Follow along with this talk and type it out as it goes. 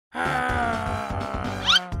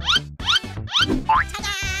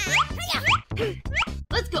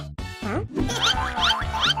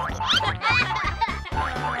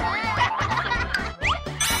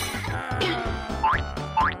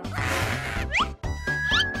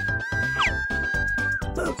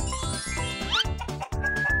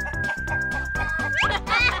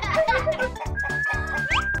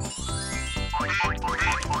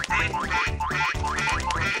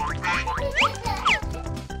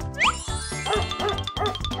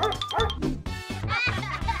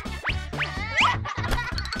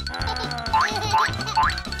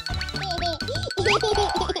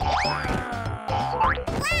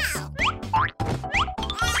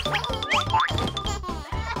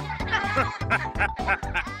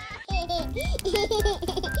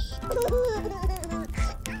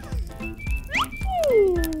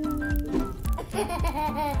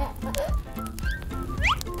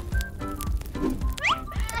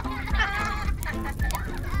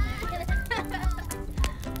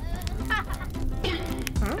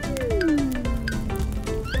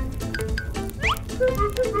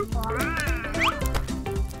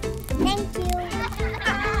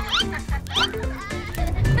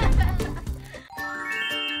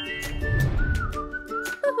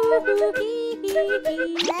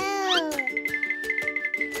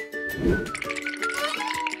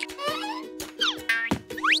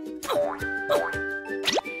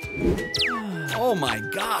Oh my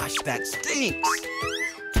gosh, that stinks!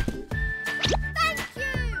 Thank you!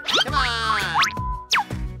 Come on!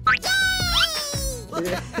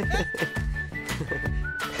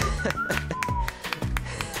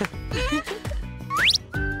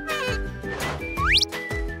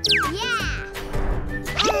 Yeah!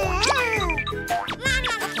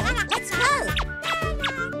 Let's go!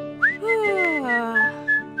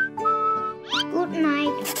 Good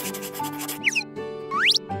night.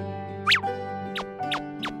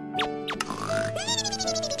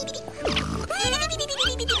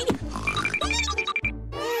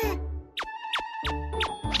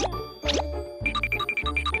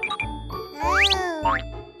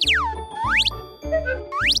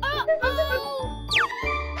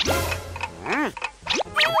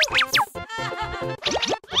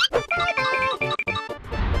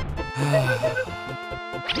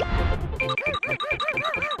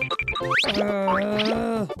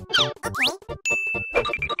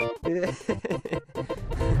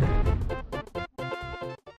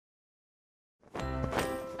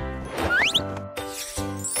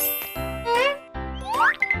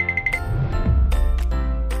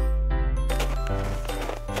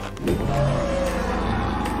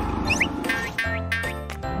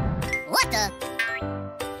 What the?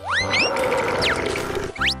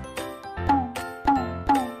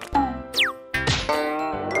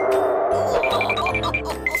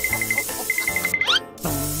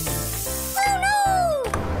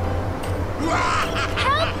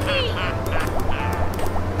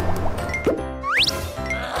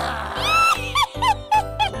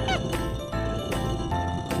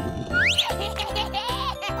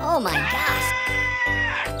 Oh my gosh!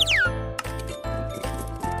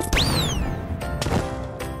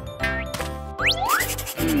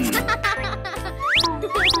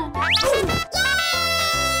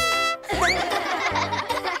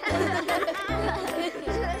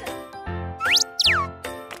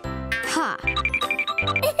 Ha!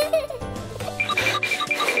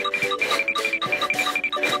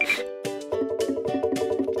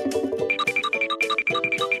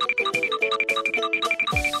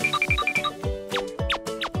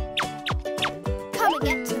 Come and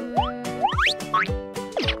get some.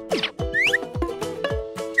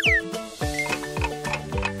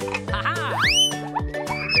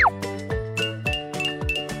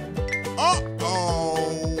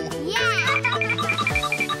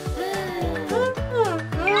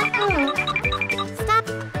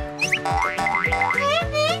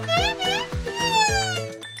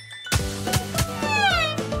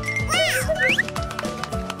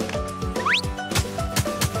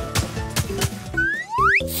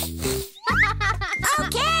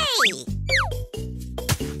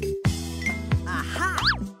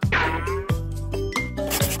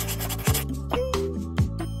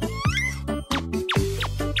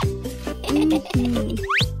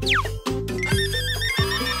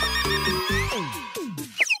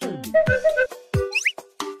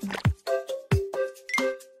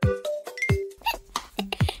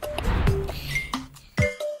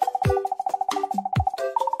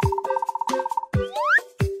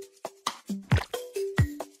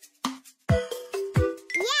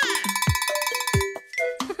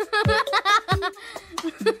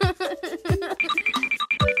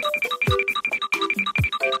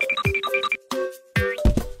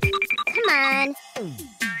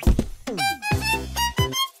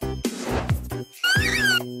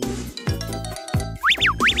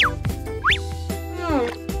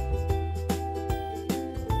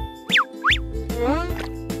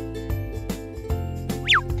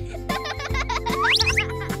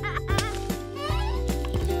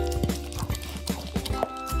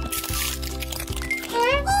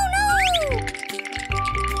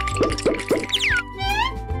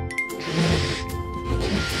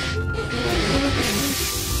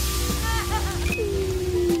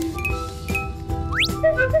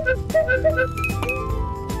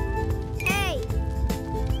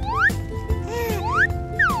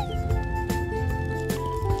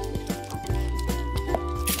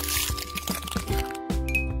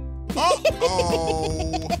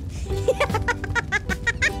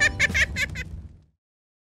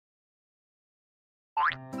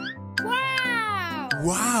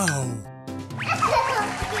 Wow!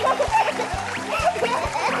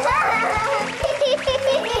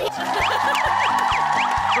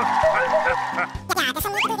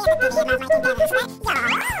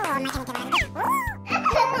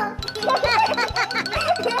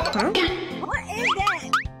 What is that?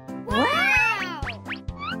 Wow!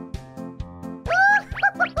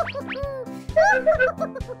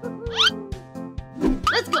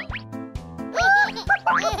 Let's go!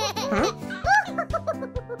 Huh?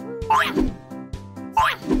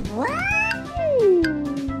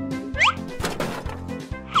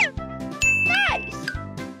 Nice.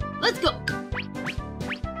 Let's go.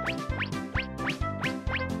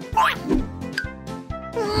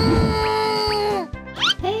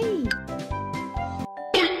 Hey.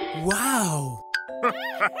 Wow!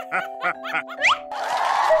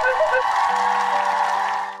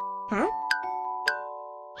 Huh?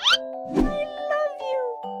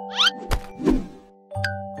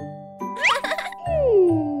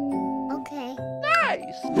 Okay.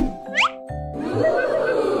 Nice!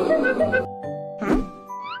 Huh?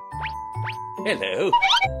 Hello.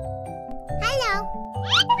 Hello.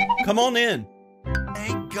 Come on in.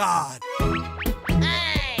 Thank God.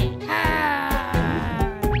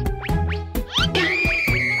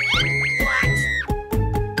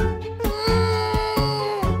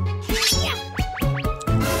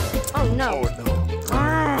 Oh no. Oh, no.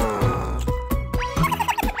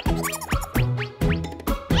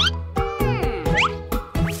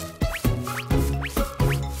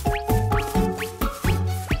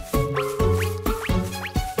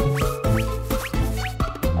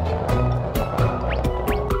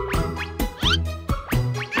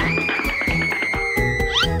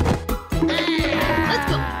 Let's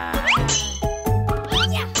go.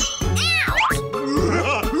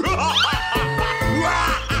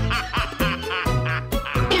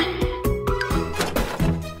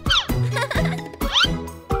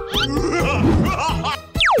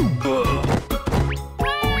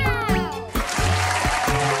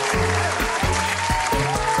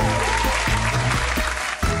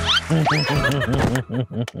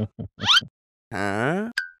 Huh?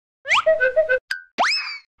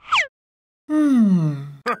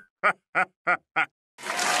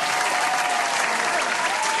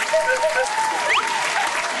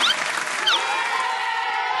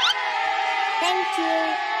 Thank you.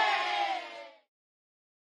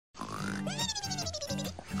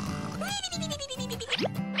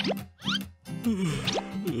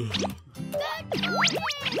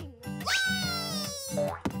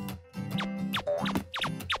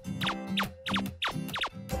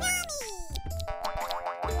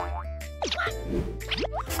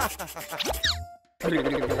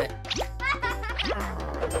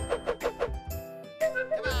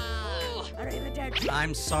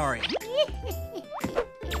 I'm sorry.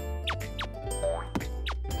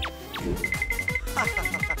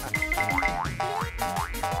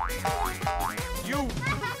 You.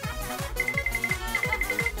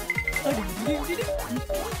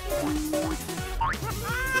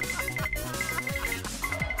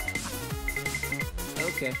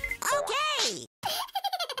 Okay. Okay.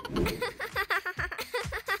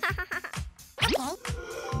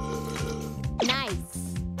 Nice.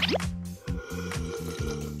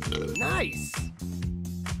 Nice.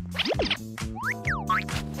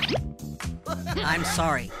 I'm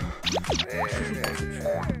sorry.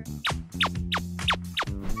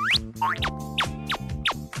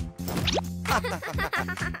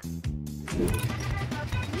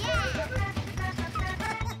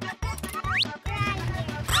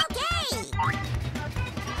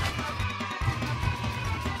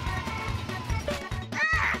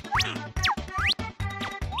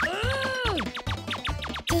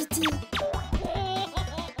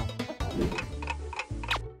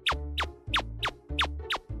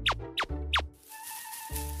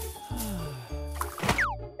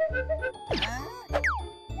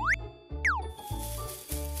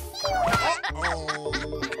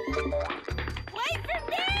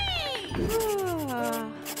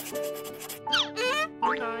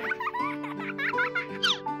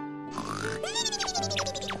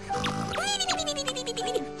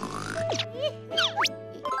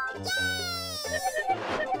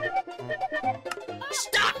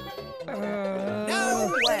 Stop!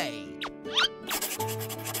 No way!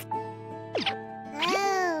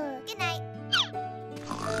 Oh. Good night.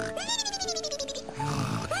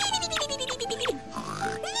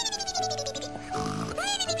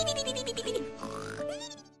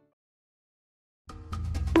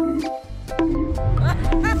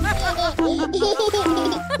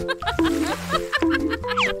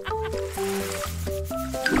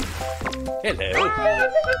 Hello.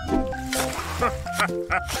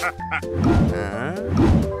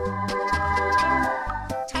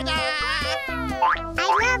 Ta-da! I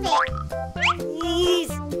love it.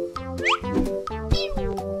 Please.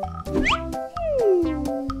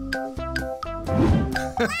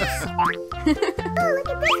 Oh, look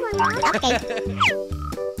at this one, Mom. Okay.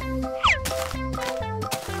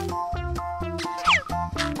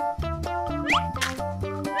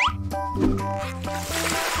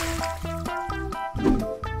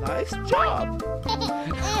 Nice. Nice job.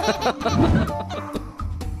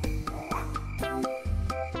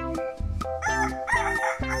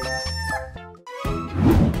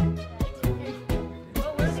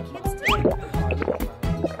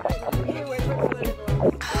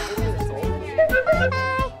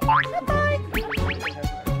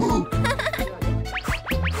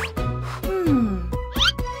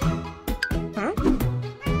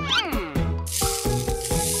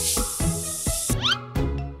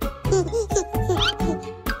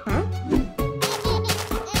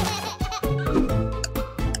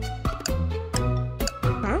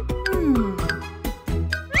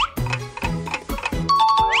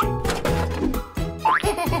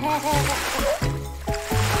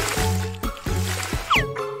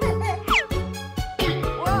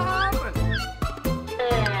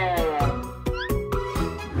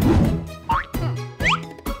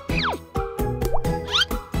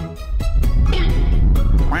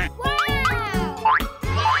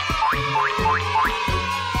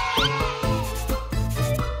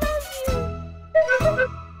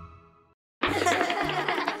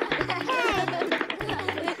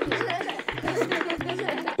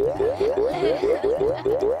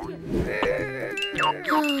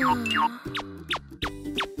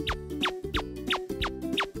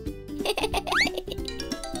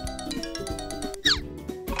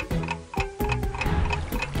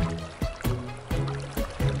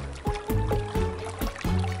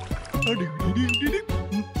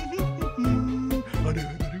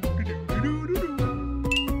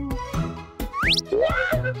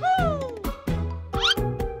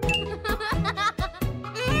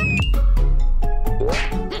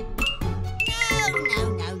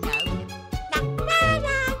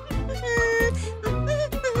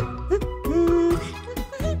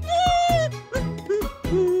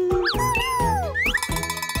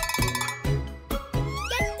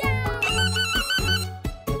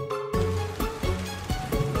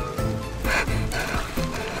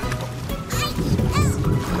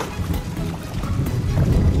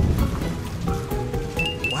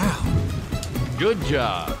 Good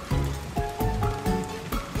job.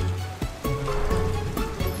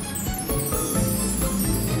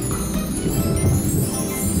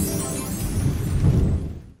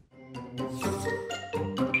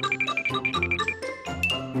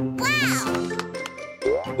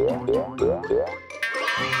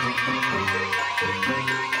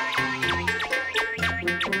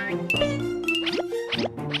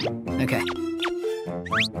 Okay.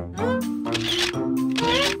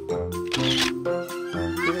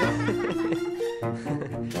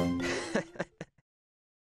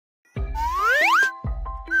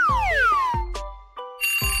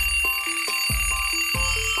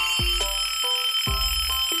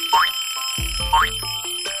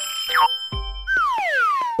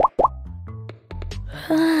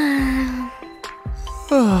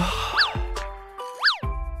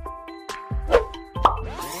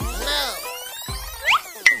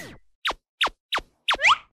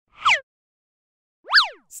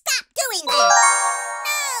 Stop doing that!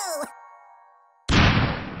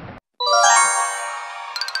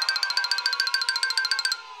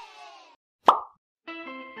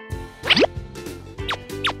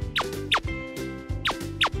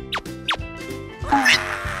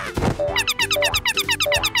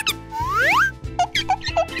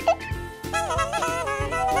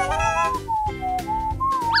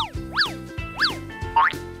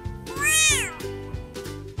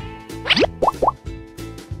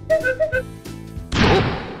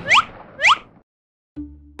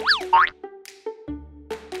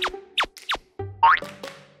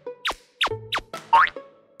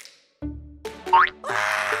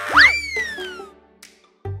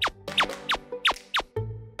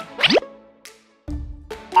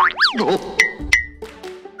 No!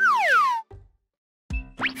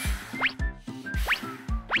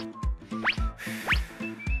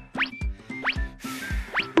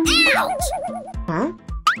 Huh?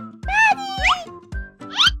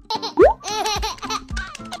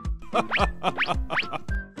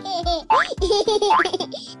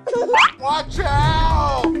 Watch out!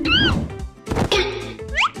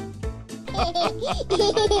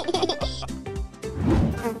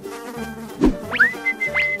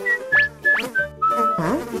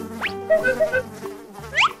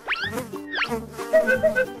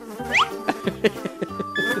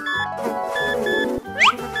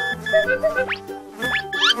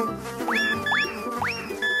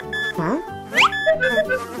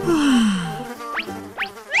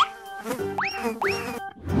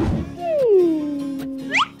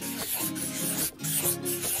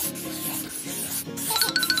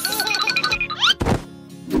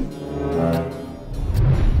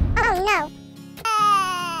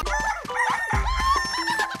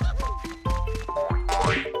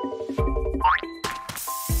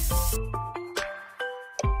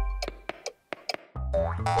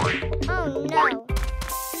 Oh no. 1,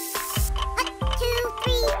 2,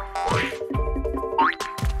 3.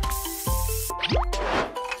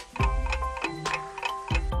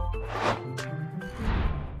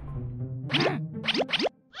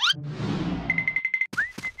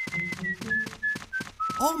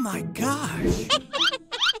 Oh my gosh!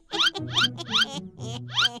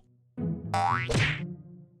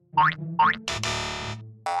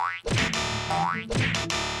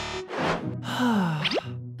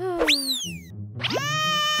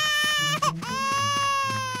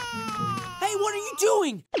 Hey, what are you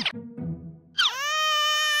doing?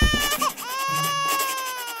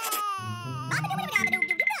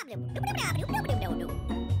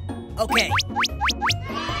 Okay.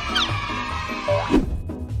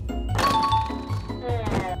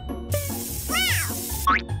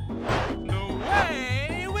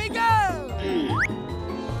 Away we go!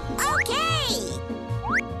 Okay.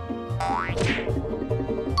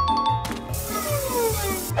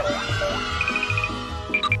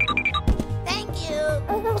 Thank you.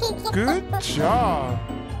 Good job.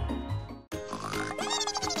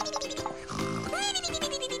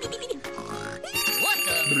 What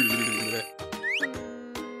the?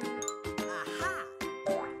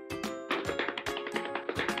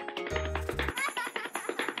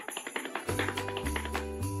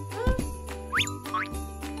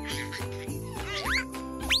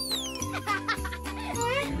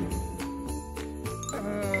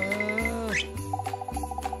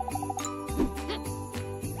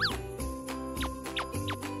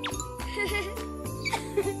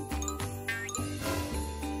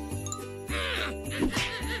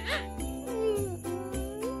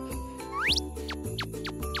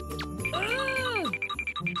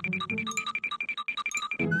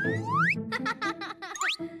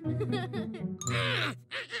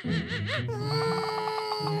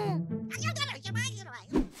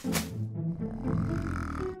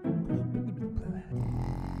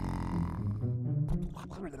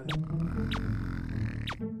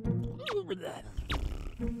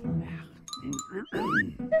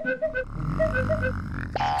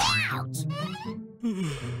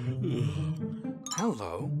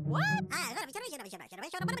 Hello. Wrong.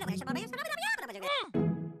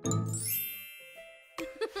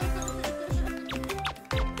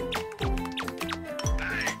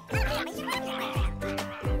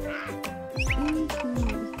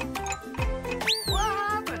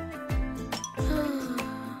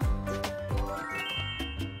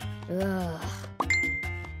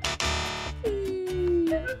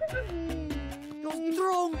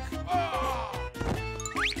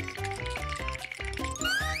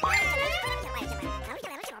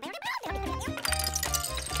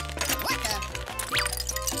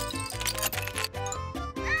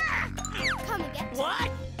 Come and get What?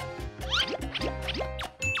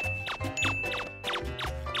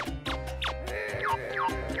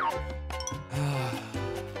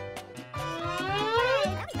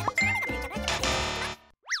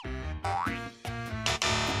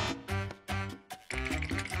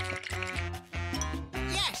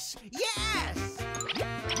 Yes! Yes!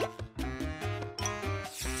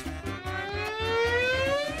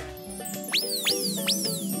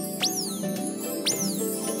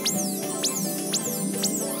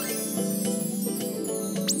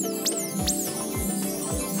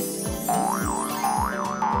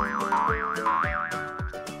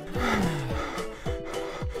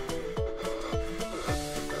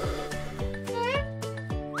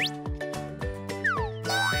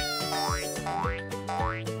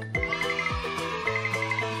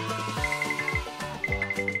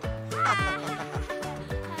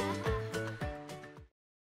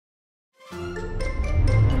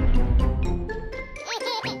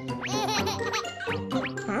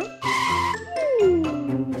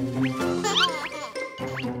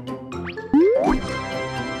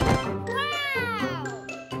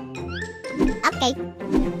 Okay.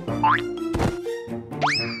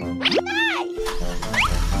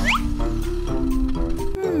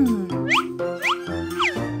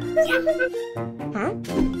 Huh?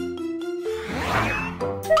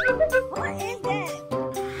 What is that?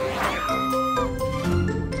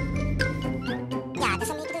 Ja, det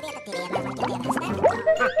som ligger du vet att det är när man kan leda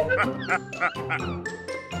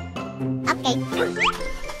Okay.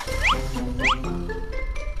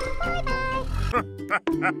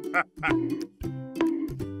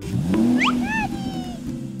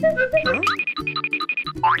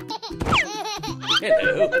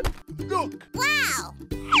 Hello. Look. Wow!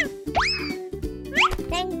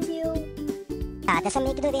 Thank you. Ja, det som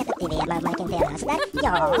ligger du vet att det är när man kan leda sådär.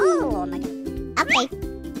 Ja, man kan... Okay.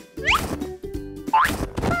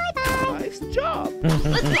 Nice job.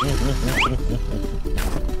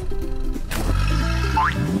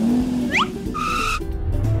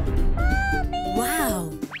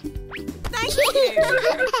 Wow. Thank you.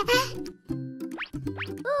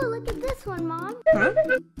 Oh, look at this one, Mom. Huh?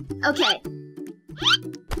 Okay.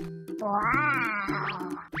 Wow.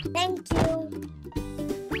 Thank you.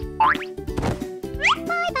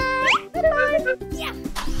 Bye-bye. Bye-bye. Yeah.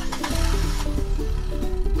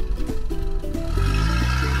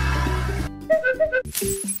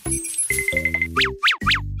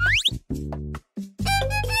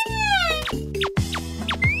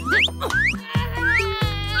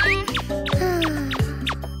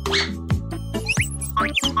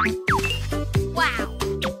 Wow.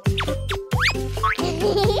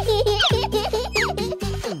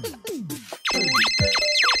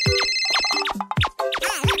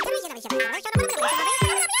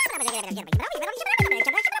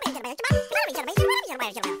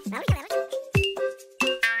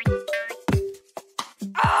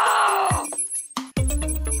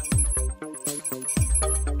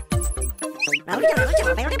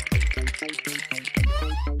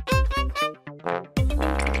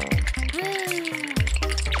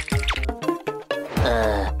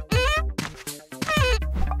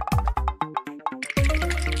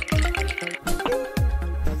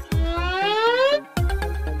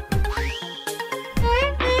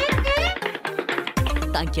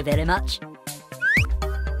 Thank you very much.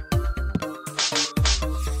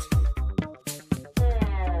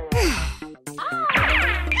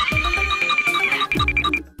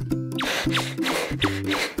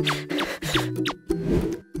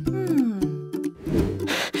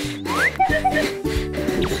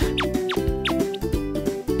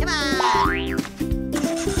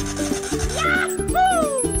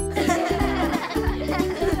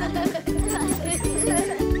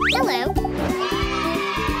 Hello.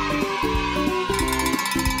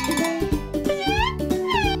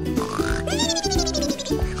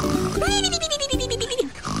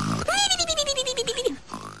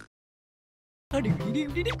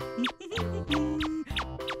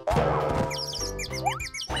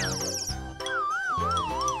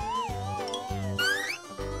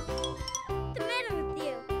 What's the matter with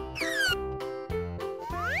you?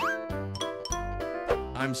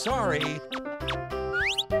 I'm sorry.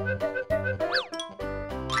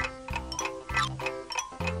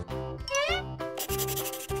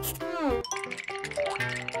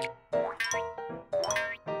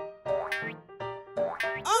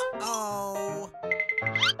 Uh-oh.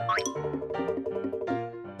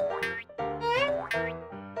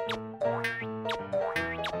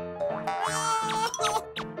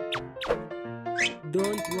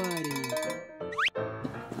 Don't worry.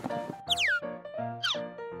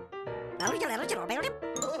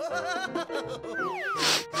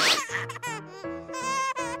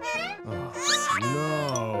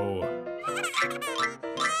 No.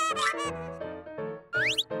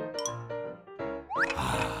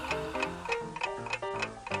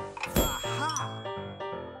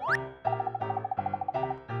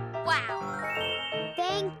 Wow.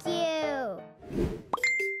 Thank you.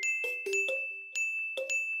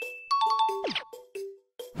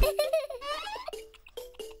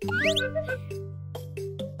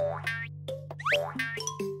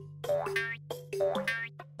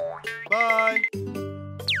 Bye.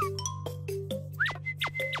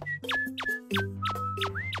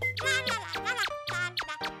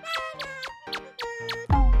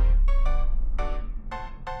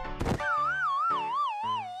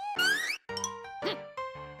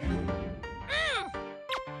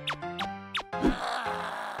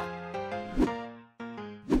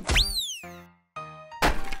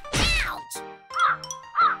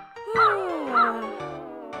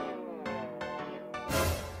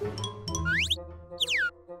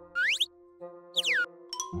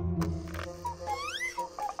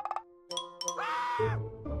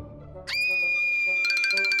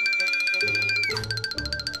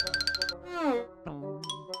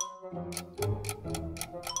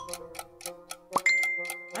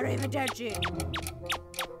 Arrivederci.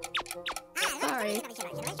 Sorry.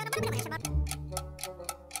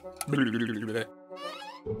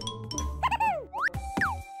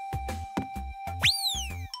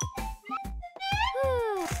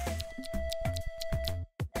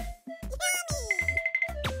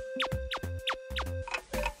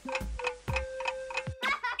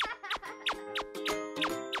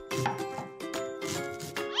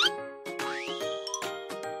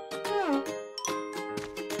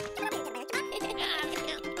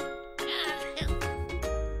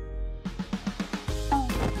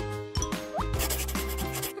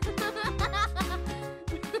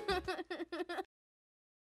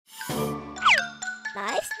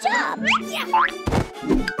 job! Yeah. Wow!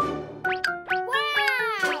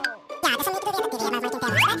 Ja, dat is een beetje de wereld die maar making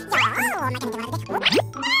them. Ja, oh, making them.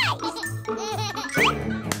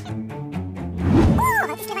 Oh,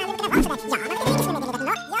 wat is er wel even wat? Ja, maar dit is niet meer dat.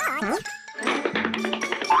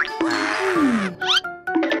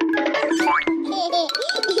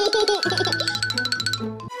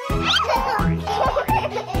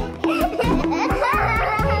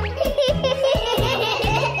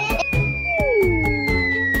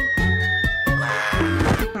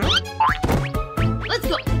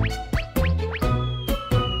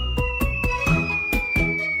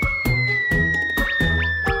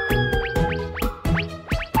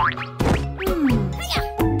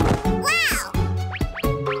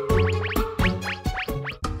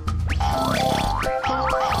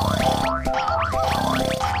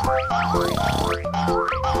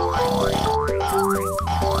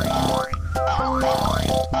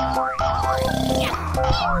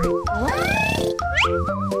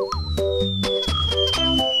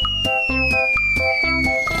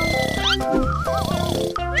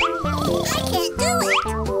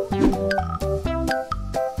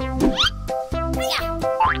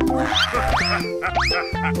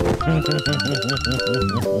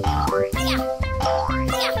 Ja.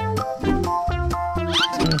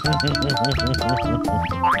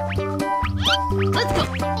 Let's go! Let's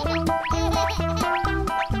go!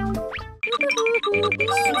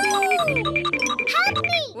 Help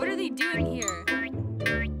me! What are they doing here?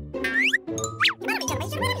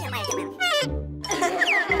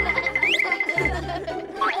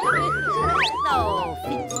 No,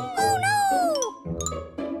 Fitzy.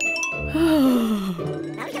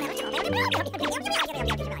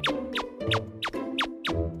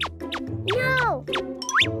 No!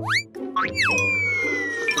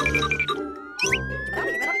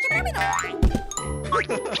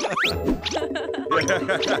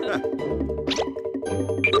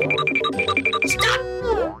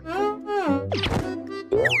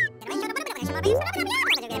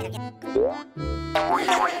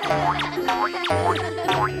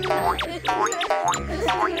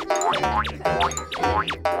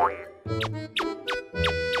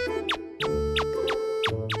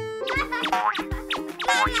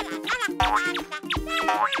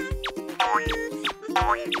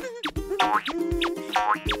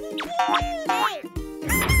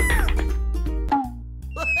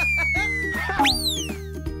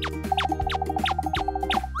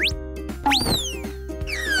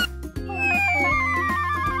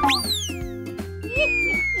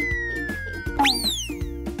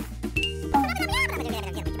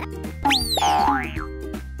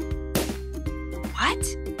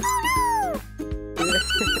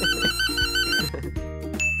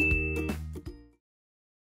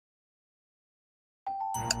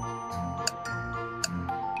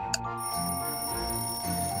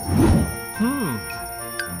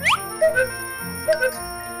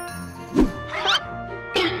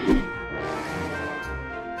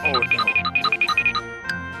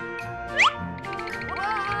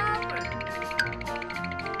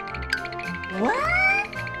 What? Oh no.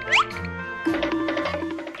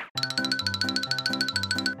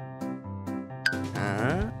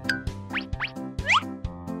 Huh?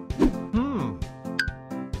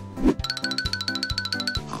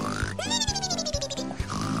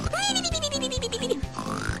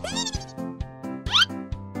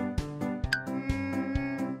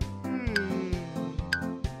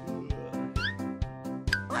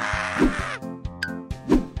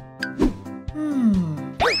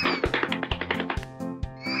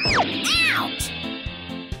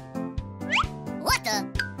 What the?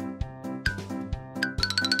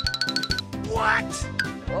 What?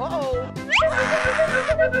 Oh.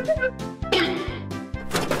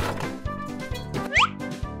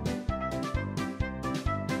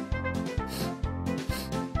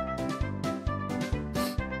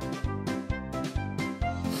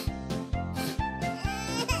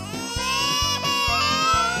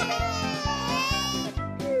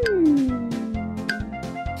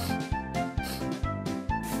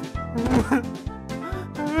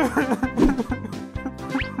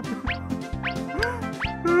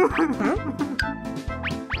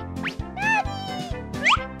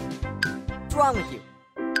 What's wrong with you?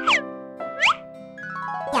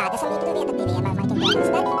 Ja, dat is een beetje de wereld die maar making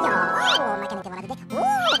them. Ja, oh, making them.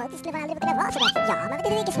 Oh, wat is er wel even wat? Ja, maar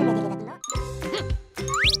dit is niet meer dat.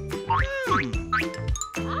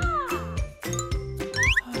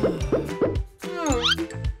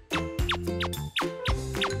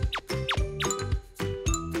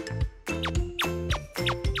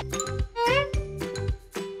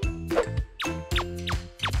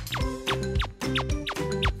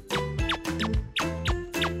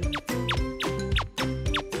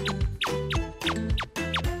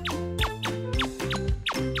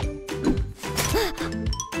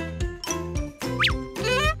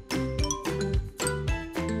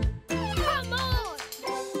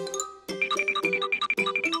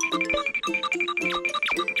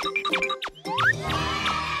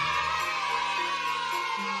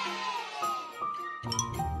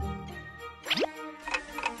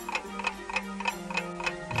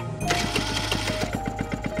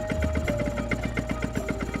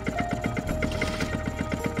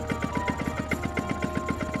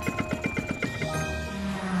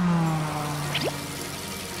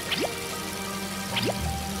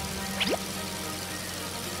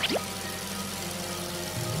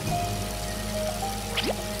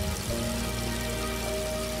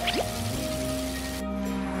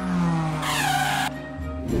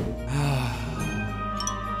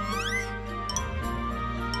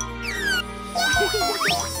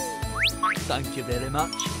 Thank you very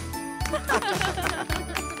much.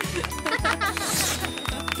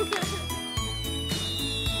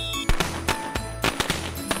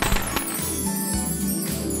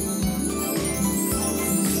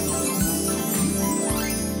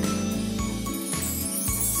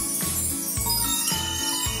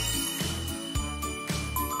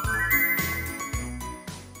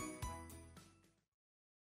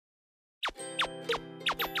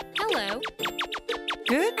 Hello.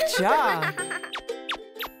 Good job.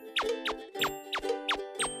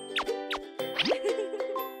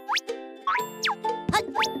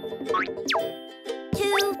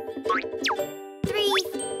 Two, three,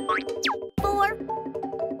 four.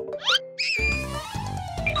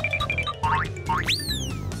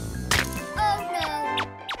 Oh no.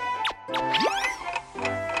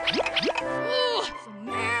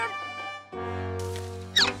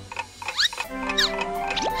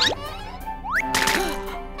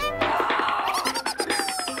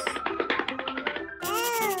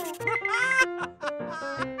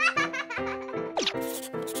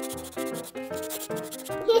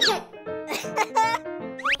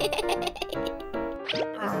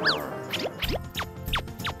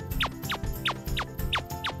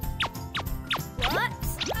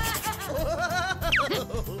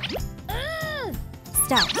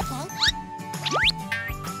 Stop.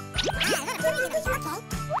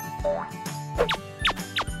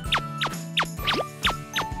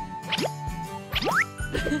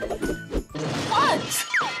 What?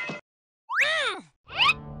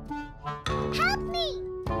 Help me!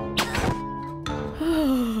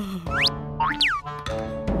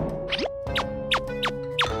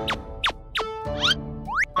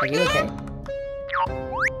 Are you okay?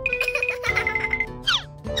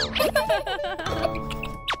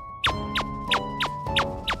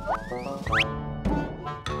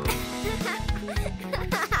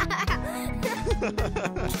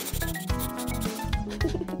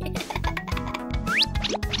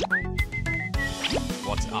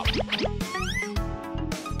 What's up?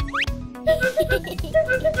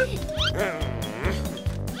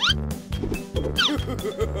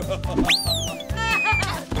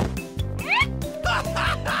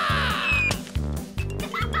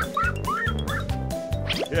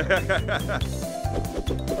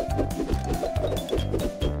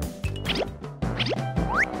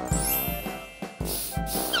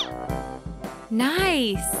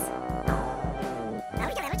 Nice.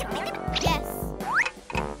 Yes.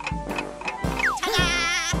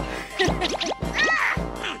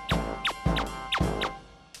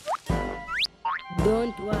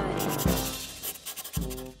 Don't worry.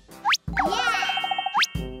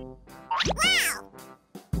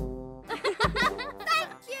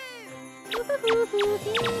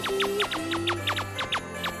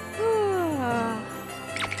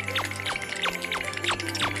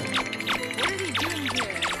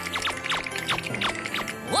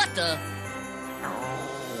 What the?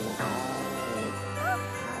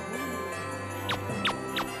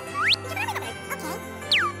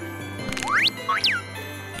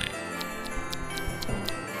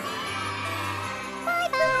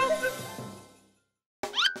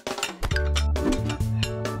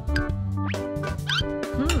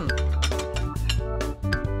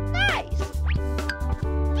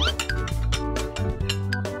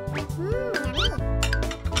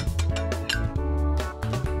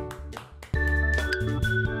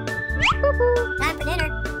 Time for dinner.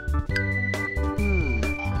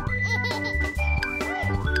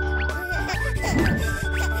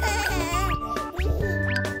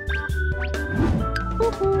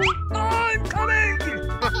 I'm coming!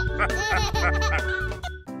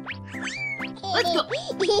 Let's go.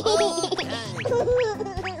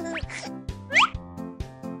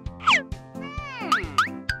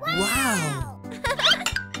 Wow.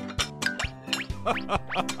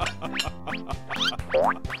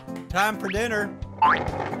 Time for dinner.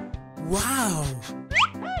 Wow.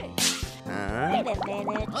 Huh? Wait a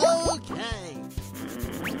minute. Okay.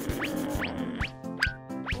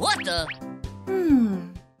 What the?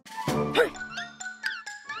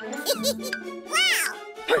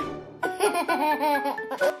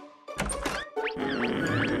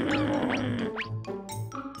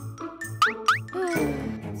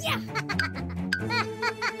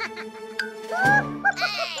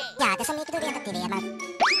 Ja, det som ikke du vet at det er med.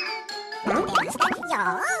 Ja,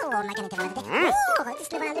 man kan ikke være det. Det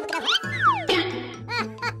skulle være litt greit.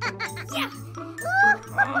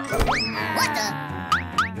 What the?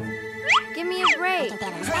 Give me a break.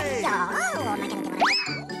 Ja, man kan ikke være det.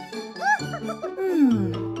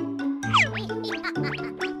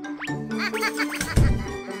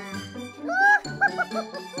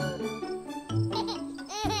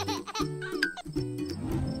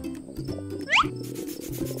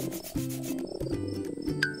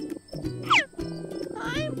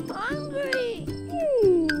 Hungry.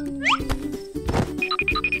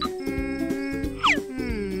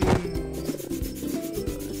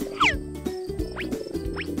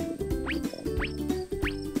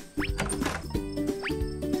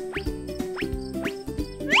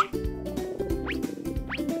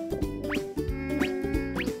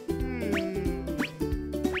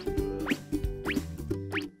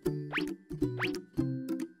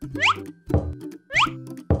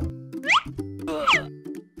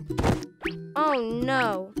 Oh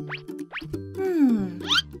no.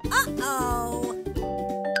 Uh-oh.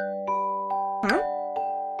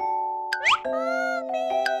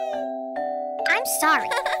 I'm sorry.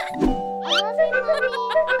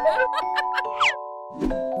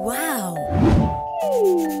 Wow.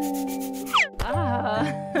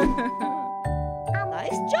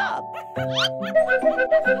 Nice job.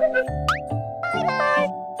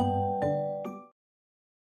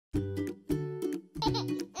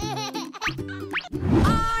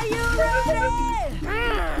 Are you ready?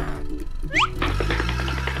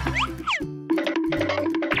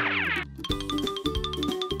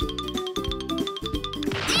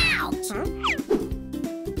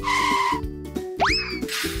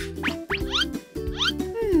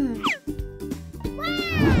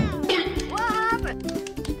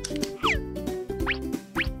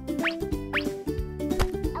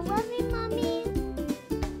 I love you, Mommy.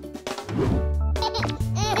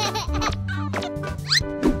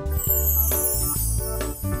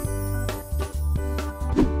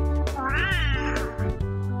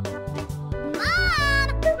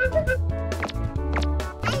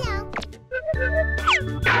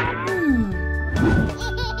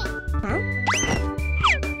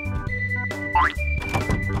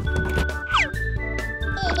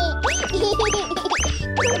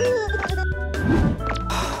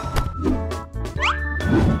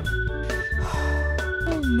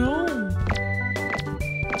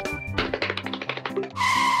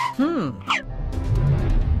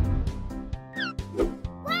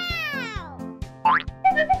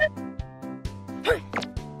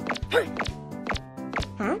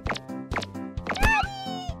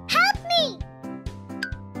 Help me!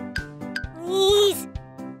 Please.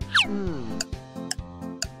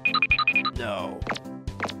 No.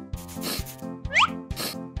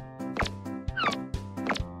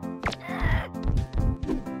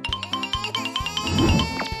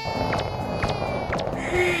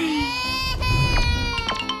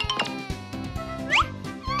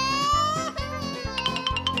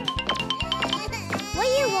 What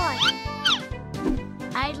do you want?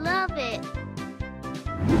 I love it.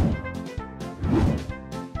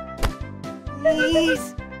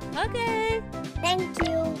 Please. Okay. Thank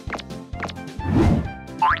you.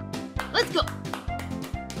 Let's go.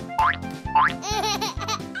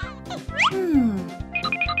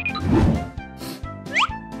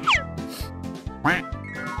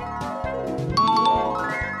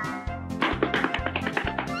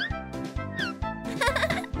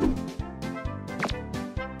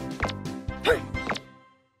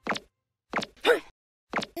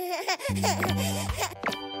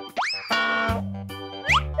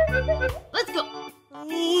 Let's go.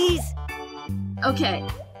 Please. Okay.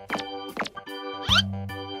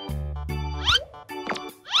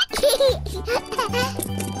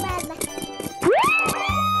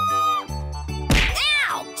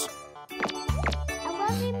 Ouch. I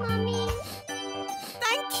love you, Mommy.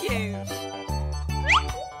 Thank you.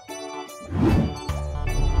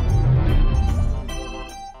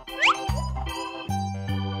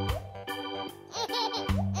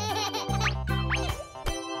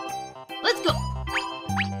 Let's go.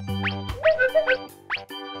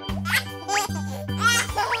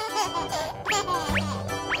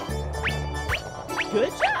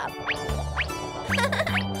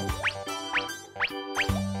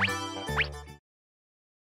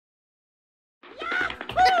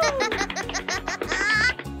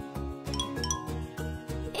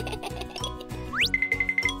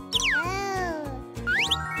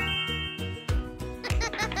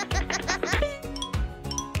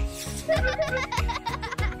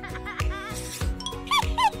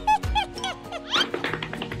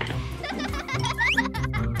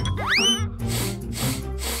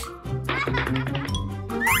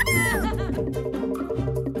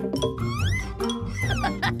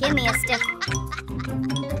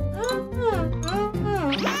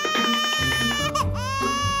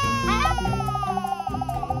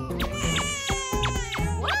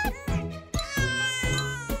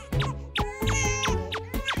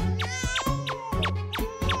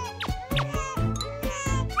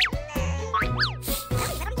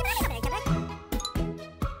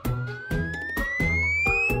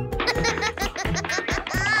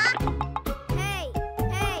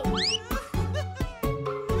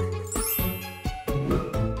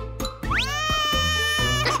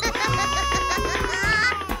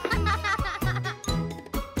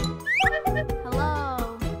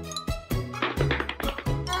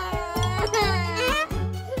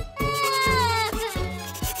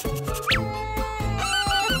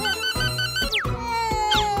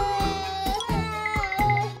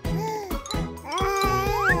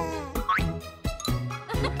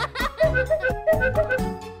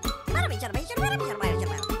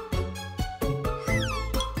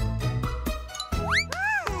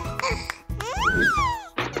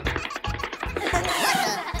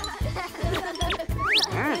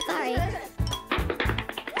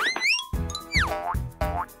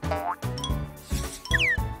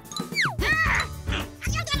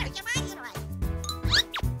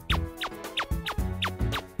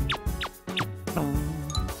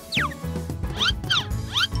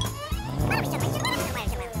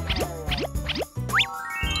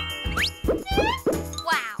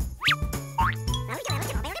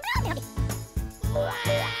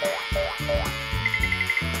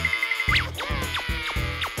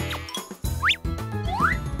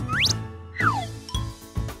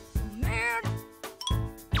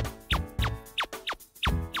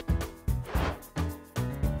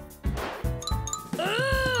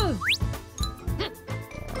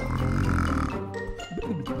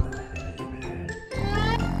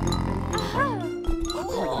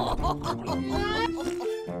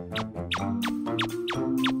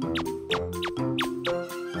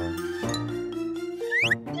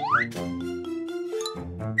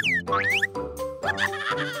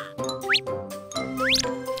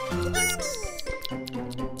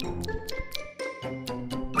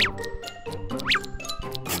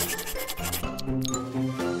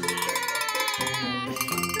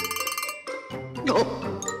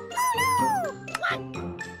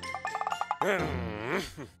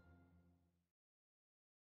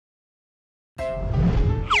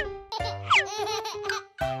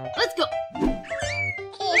 Let's go.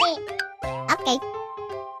 Okay.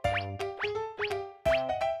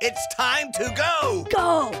 It's time to go!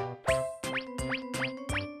 Go.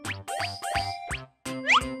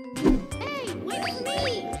 Hey, wait for me.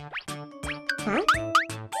 Huh?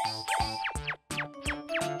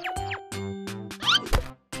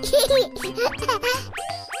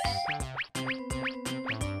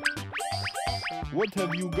 What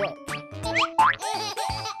have you got?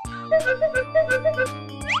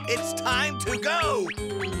 It's time to go!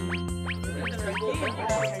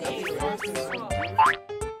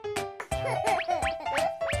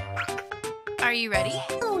 Are you ready?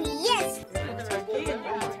 Oh, yes!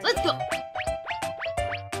 Let's go.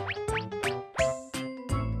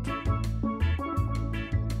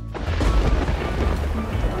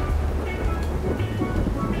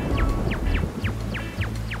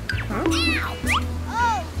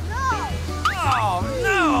 Oh,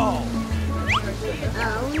 no!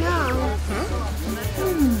 Oh no.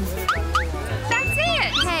 That's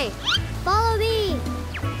it. Hey, follow me.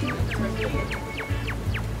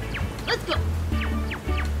 Let's go.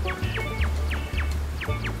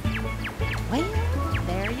 Well,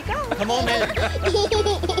 there you go. Come on, man.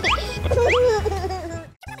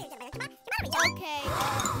 Okay.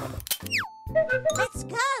 Let's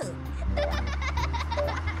go.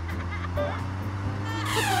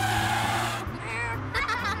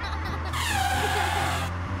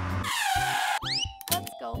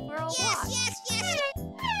 Let's go for a walk. Yes, yes.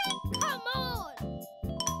 Come on.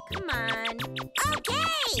 Come on.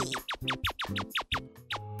 Okay.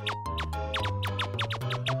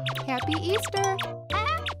 Happy Easter.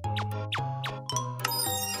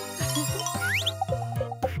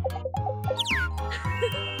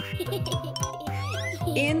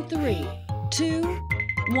 In 3, 2,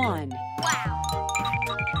 1.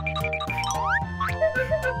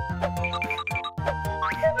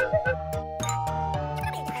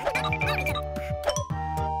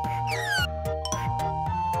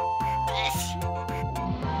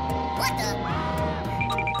 What the?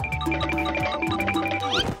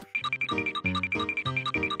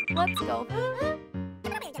 Let's go.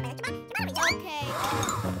 Okay.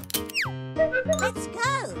 Let's go.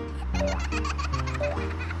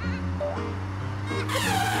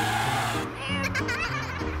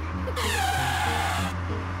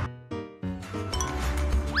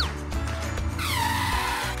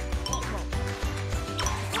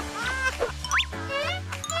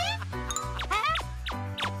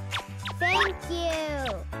 Thank you.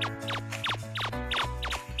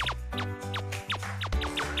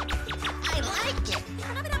 I like it.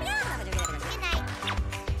 Good night.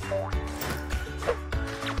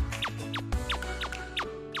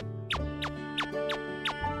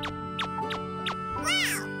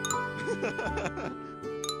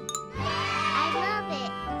 I love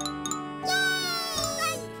it. Yay!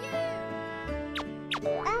 Thank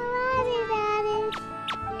you. I love it, Daddy.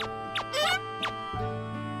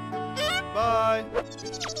 Bye.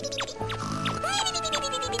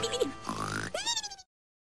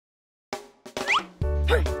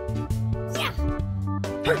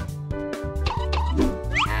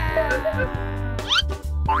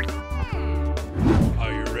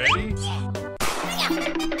 Are you ready?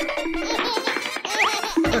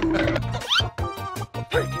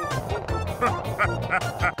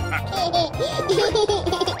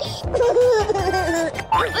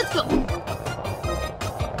 Let's go.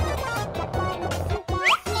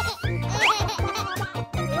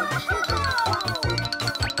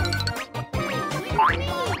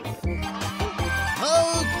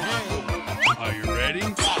 Okay. Are you ready?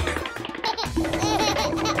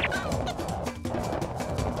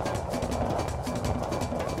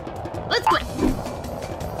 Let's go.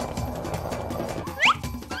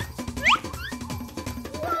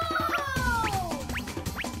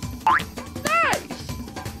 Nice.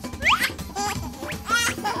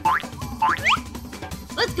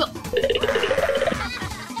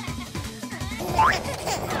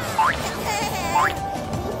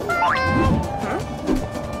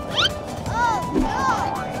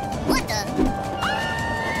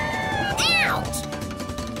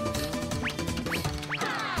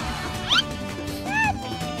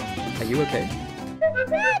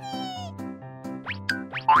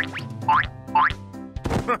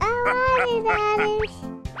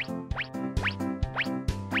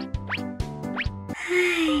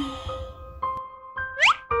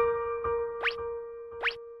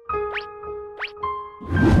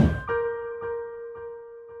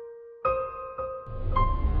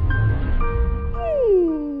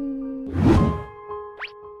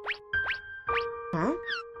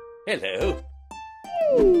 Hello.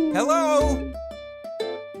 Hello?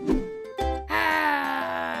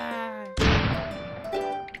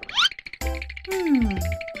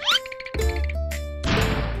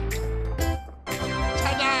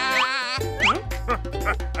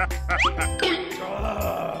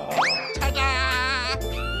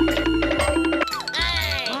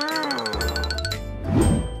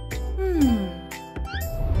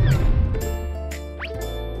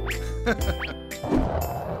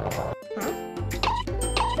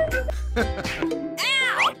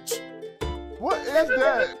 Ouch! What is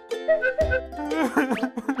that?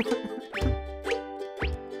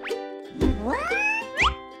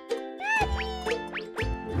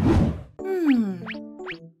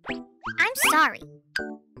 I'm sorry.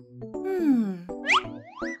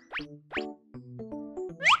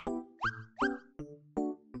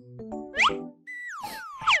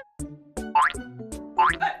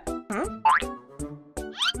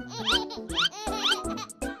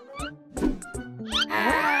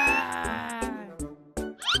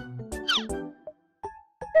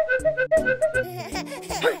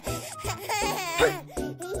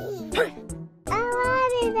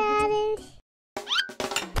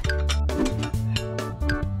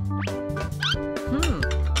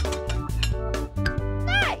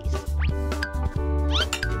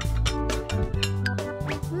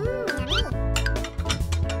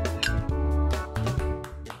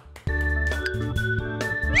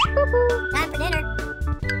 Time for dinner.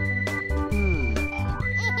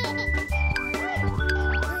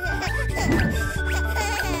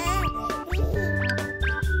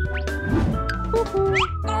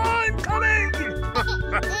 I'm coming!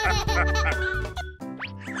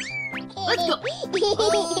 Let's go.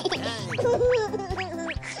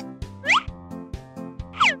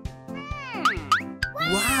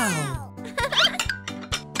 Wow.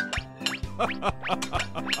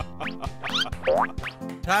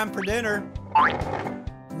 Time for dinner.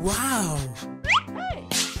 Wow.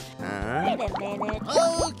 Wait a minute.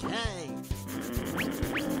 Okay.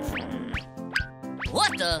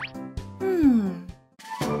 What the?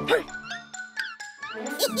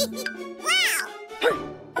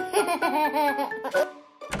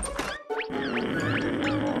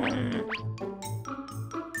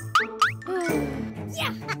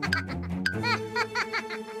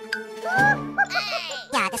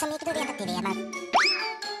 Ja, det som ikke du vet at det er med.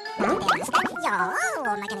 Ja,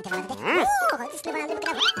 man kan inte vara det. Det skulle vara aldrig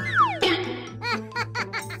bra.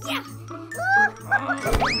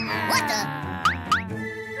 What the?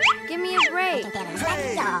 Give me a break.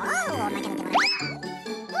 Ja, man kan inte vara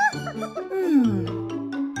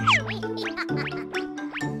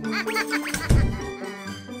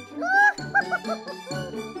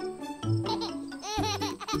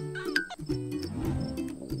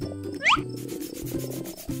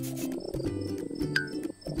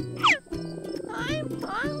I'm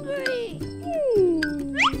hungry.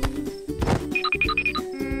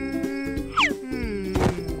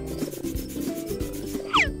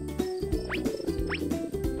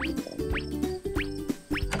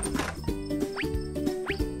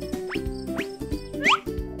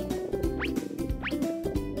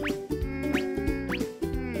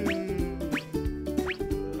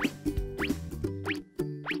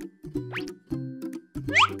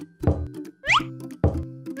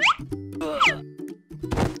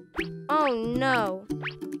 Oh no.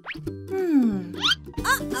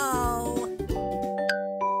 Uh-oh.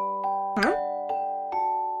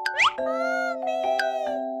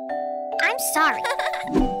 I'm sorry.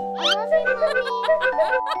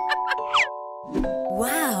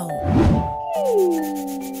 Wow.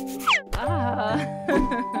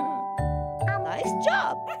 Nice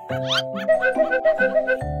job.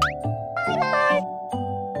 Bye-bye.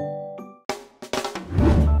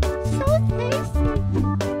 So tasty.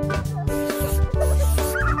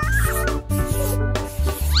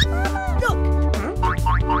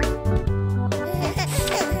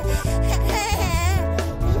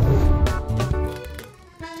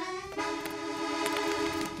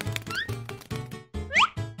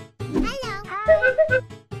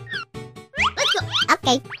 Let's go.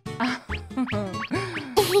 Okay.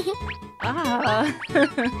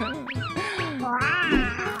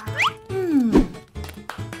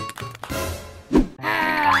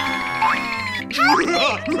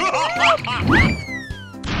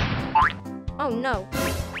 Oh no.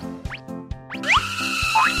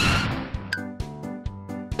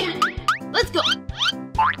 Let's go.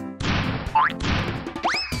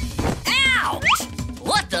 Ouch!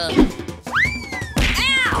 What the?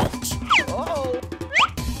 Ouch! Oh.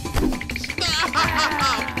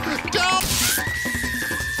 Don't!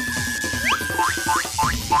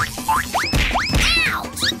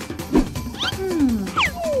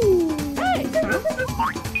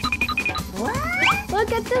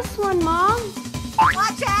 Look at this one, Mom.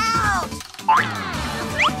 Watch out!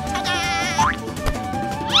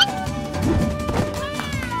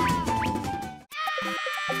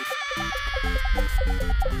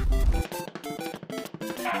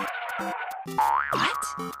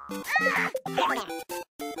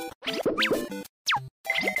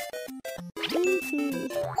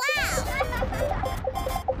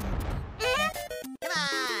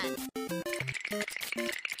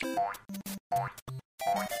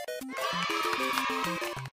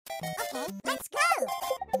 Let's go!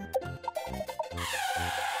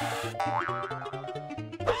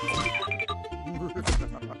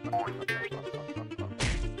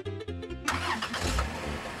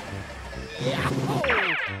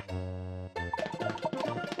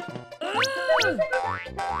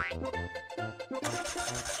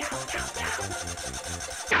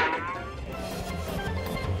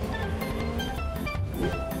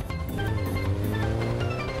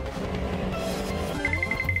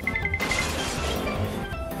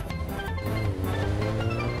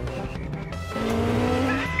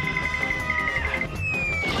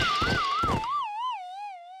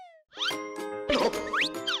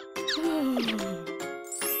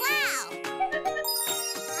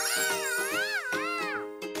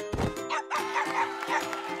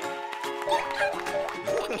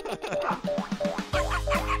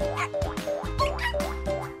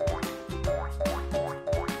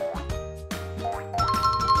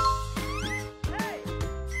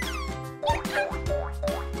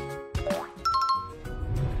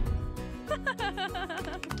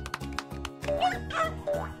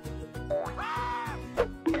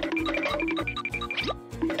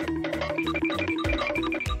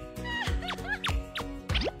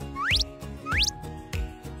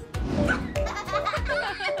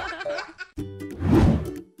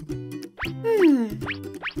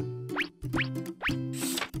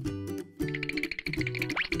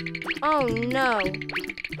 Oh no.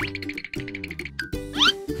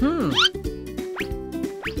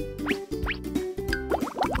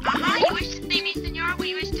 Aha, you wish to see me, senor?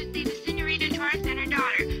 We wish to see the senorita Torres and her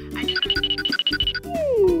daughter.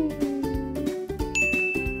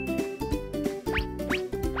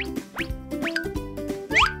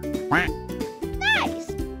 Nice!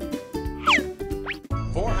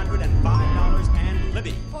 $405 and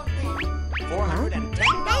Libby. $410.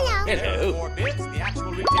 Hello. 4 bids. The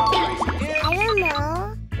actual retail price is... I don't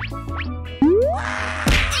know.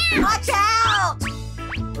 Watch out!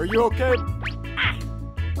 Are you okay?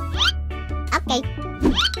 Okay.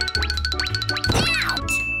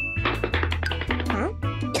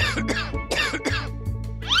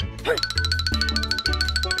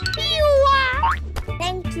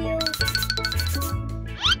 Thank you.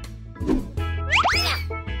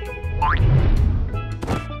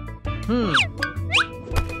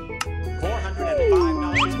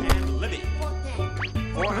 $405 and Libby.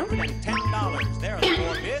 $410. There are the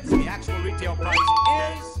 4 bids. The actual retail price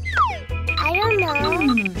is... I don't know.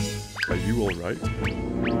 Are you all right?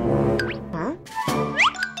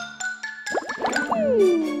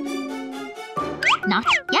 Not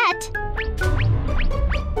yet.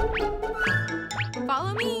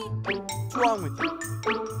 Follow me. What's wrong with you?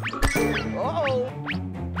 Uh-oh.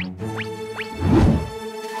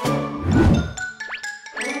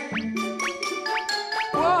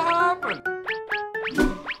 What happened?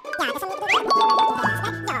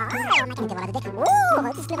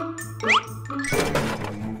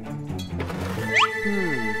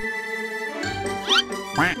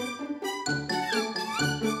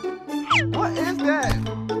 What is that?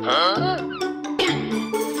 Huh?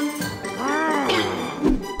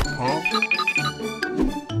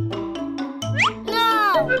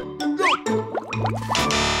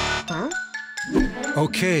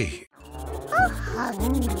 Okay.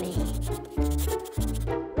 Hungry.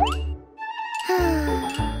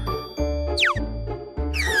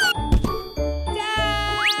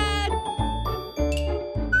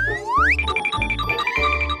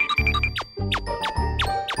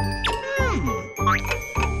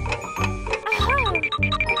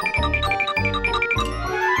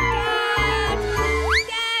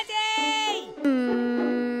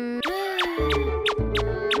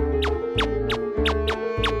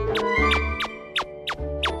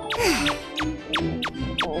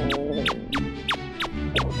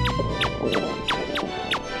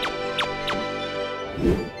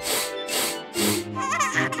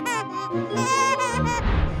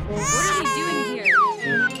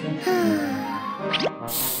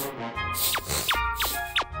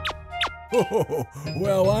 Oh,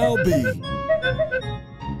 well, I'll be.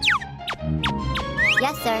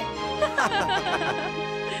 Yes, sir.